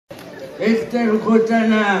Hector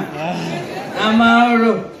Kotana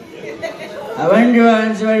Amaro abandi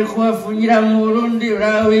banzi bari kubafungira mu Burundi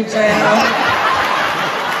urawicaye aho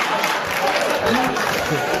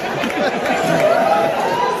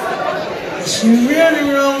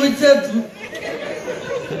miliyoni 30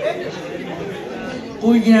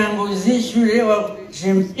 kugira ngo uzishyure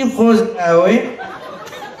ikoze yawe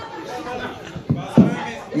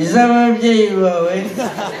iz'ababyeyi bawe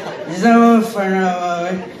iz'abafana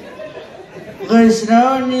bawe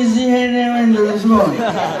ugashyiraho n'iz'ihene wenda uzibona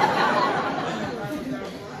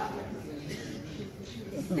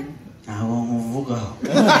ntabwo nkuvugaho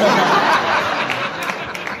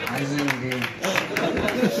azindeba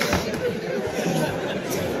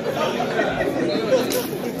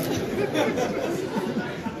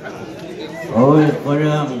wowe kore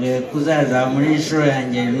wambwiye ko uzaza muri inshuro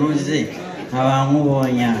yanjye ntuzi nkaba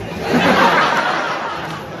nkubonye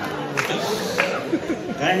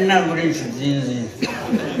kandi ntabwo uri inshuti nziza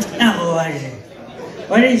ntabwo waje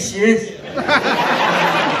warishyuye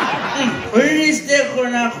uri lisite ko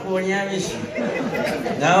nakubonye abishyu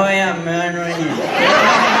ngaho yambaye hano nyine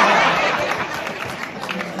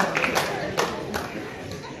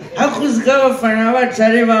hakuzi ko abafana bacu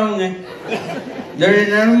ari bamwe dore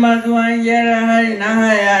na rumaga iwanjye yarahari naho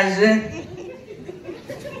yaje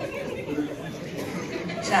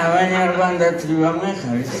abanyarwanda turi bamwe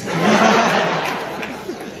kabisa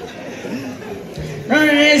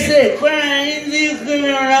none se ko nari nzi ko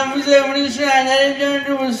ibintu navuze muri shanya ari byo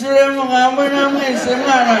ndi busure mugambo na mwese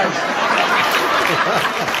mwaraje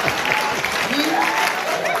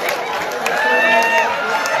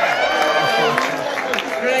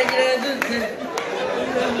turagira dute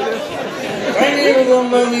kandi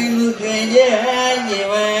ugomba guhinduka njye hanjye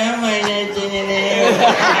bayamanyakeneye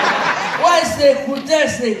wase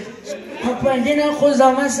kutase papa njye nakoze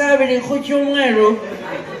amasaha 2 ku cyumweru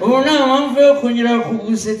ubu nta mpamvu yo kunyura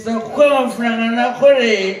kugusetsa kuko amafaranga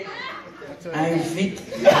nakoreye ayifite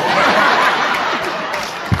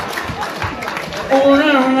ubu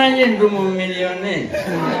nta nanjye ndi umumiliyoneri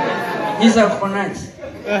ngiza konaki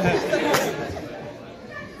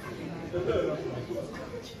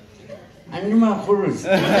andi makuru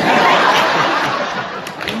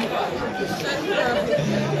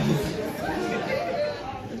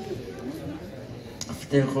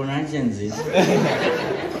afite konaki nziza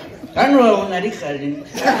kandi wabona ari karindwi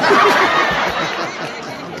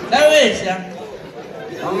ndabeshya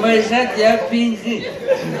wambaye ishati ya pinki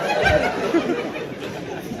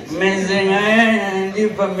meze nka yandi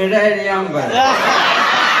Pamela yari yambaye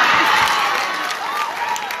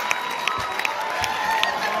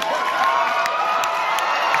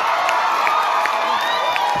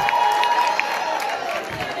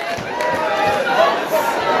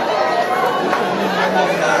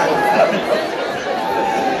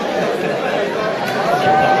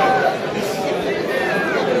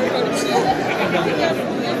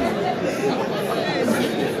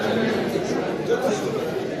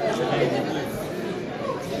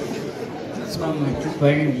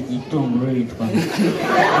bari igitunguru yitwa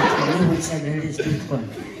n'ubusadari yitwa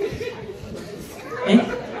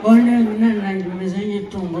ona nanjye meze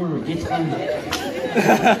nk'igitunguru yitwa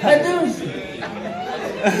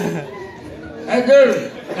Adolphe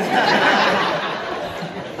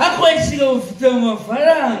akwesiga ufite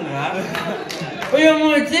amafaranga uyu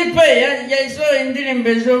mutipe yasohoye indirimbo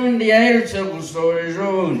ejobundi yaherutse gusohora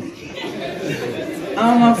ejobundi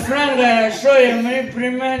amafaranga yashoye muri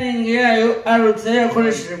primaringi yayo arutse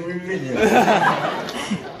yakoresheje muri video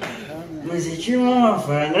muziki urimo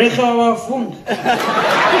amafaranga reka babafunga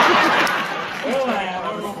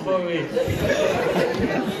bayabona uko bita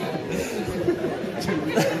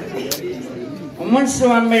umunsi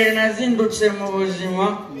wa mbere nazindutse mu buzima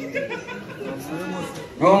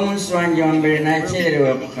niwo munsi wanjye wa mbere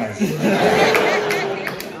nakererewe ku kazi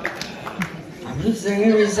abyutse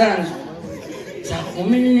nk'ibisanzwe saa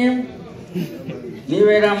 11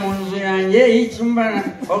 nibera mu nzu yanjye y'icyumba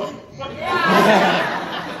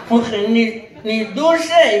ni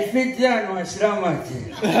dushe ifite hano hashyira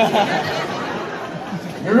amatera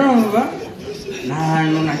urumva nta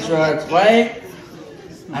hantu ntacyo hatwaye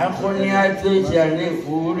ariko ni hato cyane ku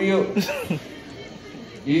buryo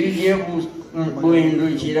iyo ugiye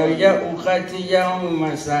guhindukira ujya ukata ujyaho mu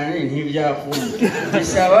masahani ntibyakunda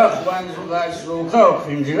bisaba kubanza ugasohoka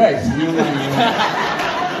ukinjira ikinyuma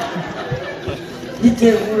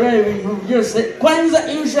gitegura ibintu byose kwanza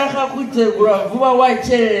iyo ushaka kwitegura vuba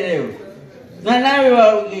wakererewe na nawe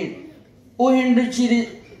babwira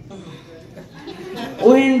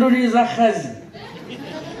uhinduriza akazi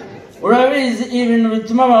urabizi ibintu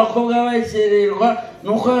bituma abakobwa bakererwa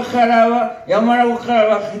nuko akaraba yamara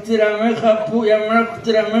gukaraba akitira makeup yamara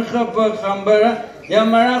kutira makeup akambara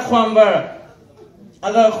yamara kwambara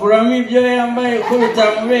agakuramo ibyo yambaye ko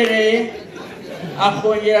bitamubereye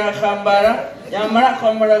akongera akambara yamara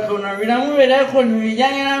kwambara kuna biramubereye ko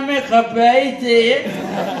ntibijyanye na makeup yayiteye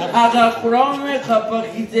agakuramo makeup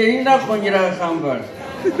akitira inda akongera akambara.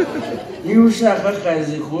 Niba ushaka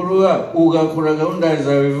akazi kuruha ugakora gahunda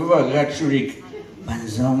zawe vuba gacurika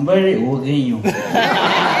banza wambare woge inyuma.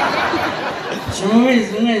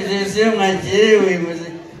 Simubizi mwese mwakerewe muze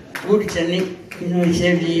gutya ni intoki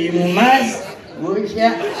ebyiri mu mazi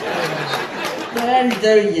gutya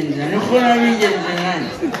bitabigenza niko nabigenze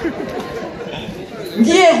nanjye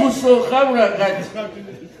ngiye gusohoka buragati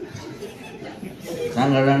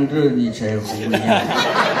nsanga landlord yicaye ku buryo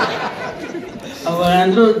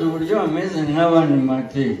abantu uburyo bameze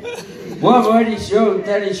nk'abanimateri waba warishyuwe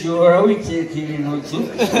utarishyuwe uhora wikeka ibintu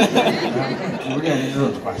buriya nizo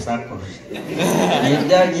twasakoje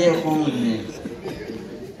ntibyagiye kumbwira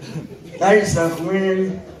ari saa 10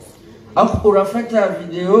 aho urafata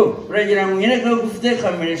videwo uragira ngo nyereke ko ufite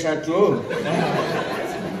kamera 3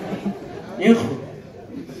 niko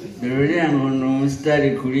buriya ngo ni umusitari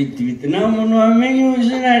kuri Twitter nta muntu wamenye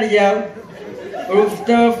izina ryawe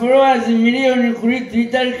ufite followers miliyoni kuri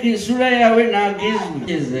Twitter ariko isura yawe ntabwo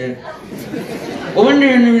izwi. Ubundi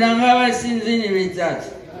ibintu biranga abasinzi ni bitatu.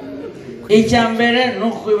 Icya mbere ni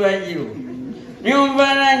ukwibagirwa. Niba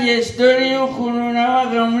nanjye story y'ukuntu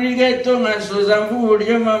nabaga muri ghetto nkasoza mvuga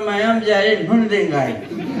uburyo mama yambyaye ntundengaye.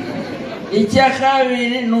 Icya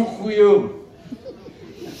kabiri ni ukuyoba.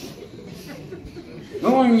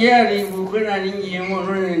 Nongeye aribuka nari ngiyemo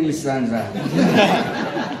none nisanza.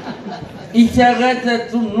 Icya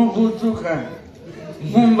gatatu ni ugutuka.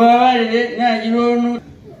 Mumbabarire nagira uwo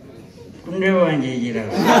kunde wangegera.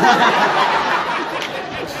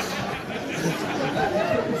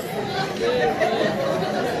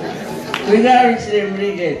 Twigarukire muri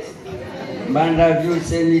gate. Mbanda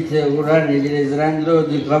byutse nitegura negereza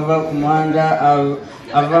landlord kava ku muhanda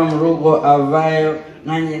ava mu rugo avayo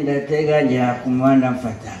nanjye ndatega njya ku muhanda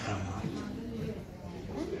mfata akamoto.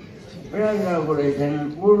 Biragoye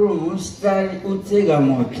kuri umusitari utega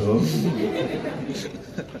moto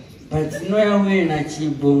patino yahuye na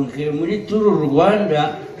Kibonke muri turu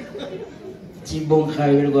Rwanda. Kibonke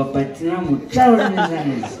abirwa patina mucaho neza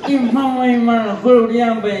neza impamo y'Imana ko uri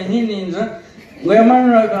yambaye nk'ininza ngo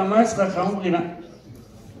yamanuraga amaso akamubwira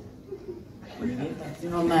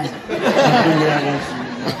patino mani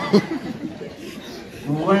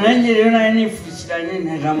ubwo nanjye rero nari nifukiranye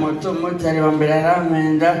ntega moto motari wa mbere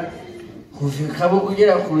aramenda kufika abo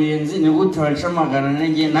kugera ku Ruyenzi ni gute bacamagana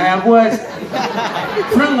nanjye nayaguhaze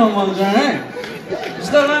franga magana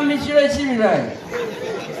zikagamba ikiro cy'ibirayi.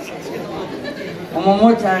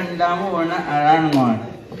 Umumotari ndamubona arantwara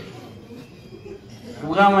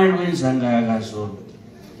ubw'amahirwe nsanga yagasoro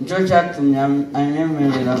nicyo cyatumye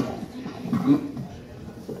anyemerera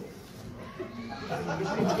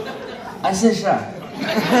asesha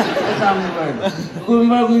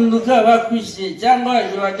kumva guhinduka bakwishyuye cyangwa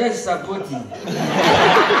wajya supporting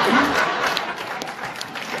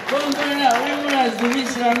kombona urimo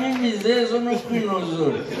urazubishyiramo imizezo no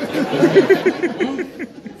kwinozora.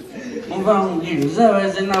 Umva nkubwira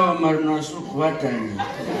uzabaze n'abamarunosi ukubatangiye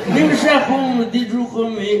niba ushaka kuba umudiji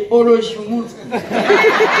ukomeye oroshya umutwe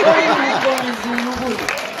ukomeza inyuguti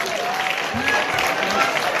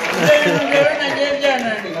rero nagiye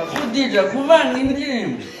byananira kudija kuvanga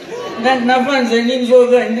indirimbo navanze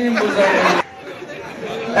n'inzoga indirimbo zawe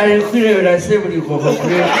ari kwirebera se buri koko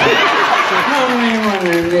kureba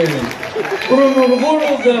ntamwimana ndebe uri mu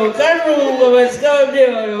rw'urugabo kandi ubu basika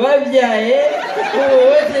ababyeyi bawe babyaye ubu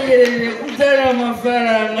bategereje kutari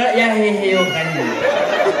amafaranga yaheheyo kanini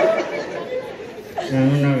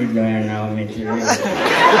namuna bijyana nawe metero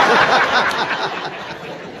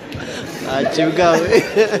ntacyo bwawe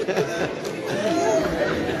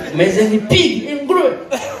meze nk'ipigi ingurube.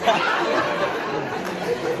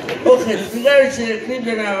 Okay, tugarukire kuri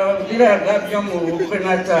ibyo nababwiraga byo mu bukwe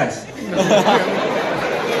natashye.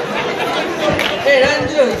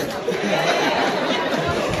 Landlord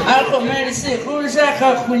ariko merci kuba ushaka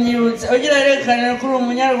kunyibutsa ugira rekana kuri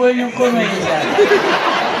umunyarwenya ukomeye cyane.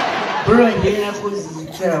 Burongeye nakoze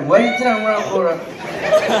igitaramo wari igitaramo urakora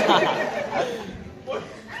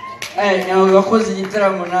nawe wakoze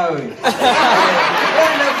igitaramo nawe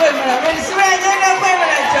ndakwemera merci wenyine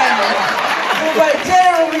ndakwemera cyane kuva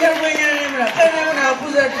kera umunyarwenya nemera kandi nawe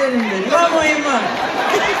nakuze atera imbere impamo y'Imana.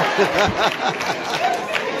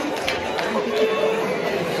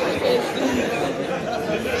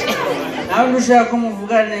 nawe ushaka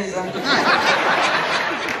kumuvuga neza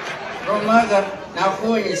romaga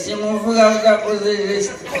nakubonye simuvuga udakoze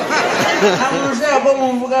geste nawe ushaka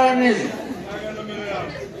kumuvuga neza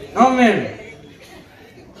nomero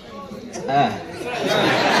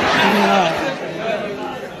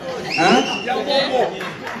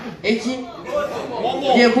iki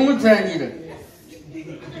ngiye kumutangira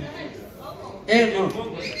ego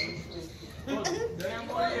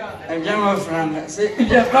iby'amafaranga se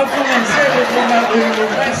ibya performance bigomba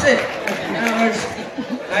guhinduka se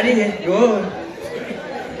ari he wowe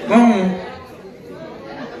hamwe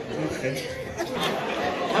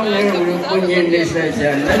uri kungendesha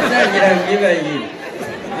cyane ndatangira mbibagire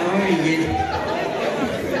aho bigeze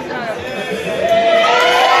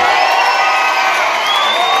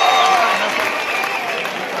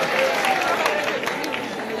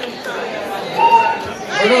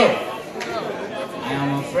hello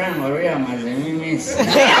amafaranga wari uyamazemo iminsi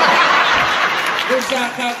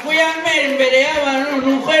gushaka kuyamera imbere y'abantu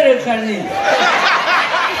ni ukwerekana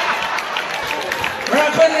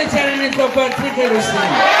murakoze cyane nitwa Patrick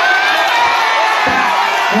Rusine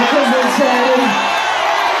murakoze cyane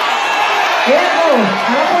yego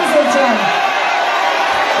murakoze cyane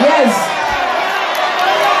yes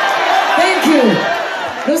thank you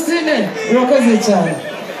Rusine murakoze cyane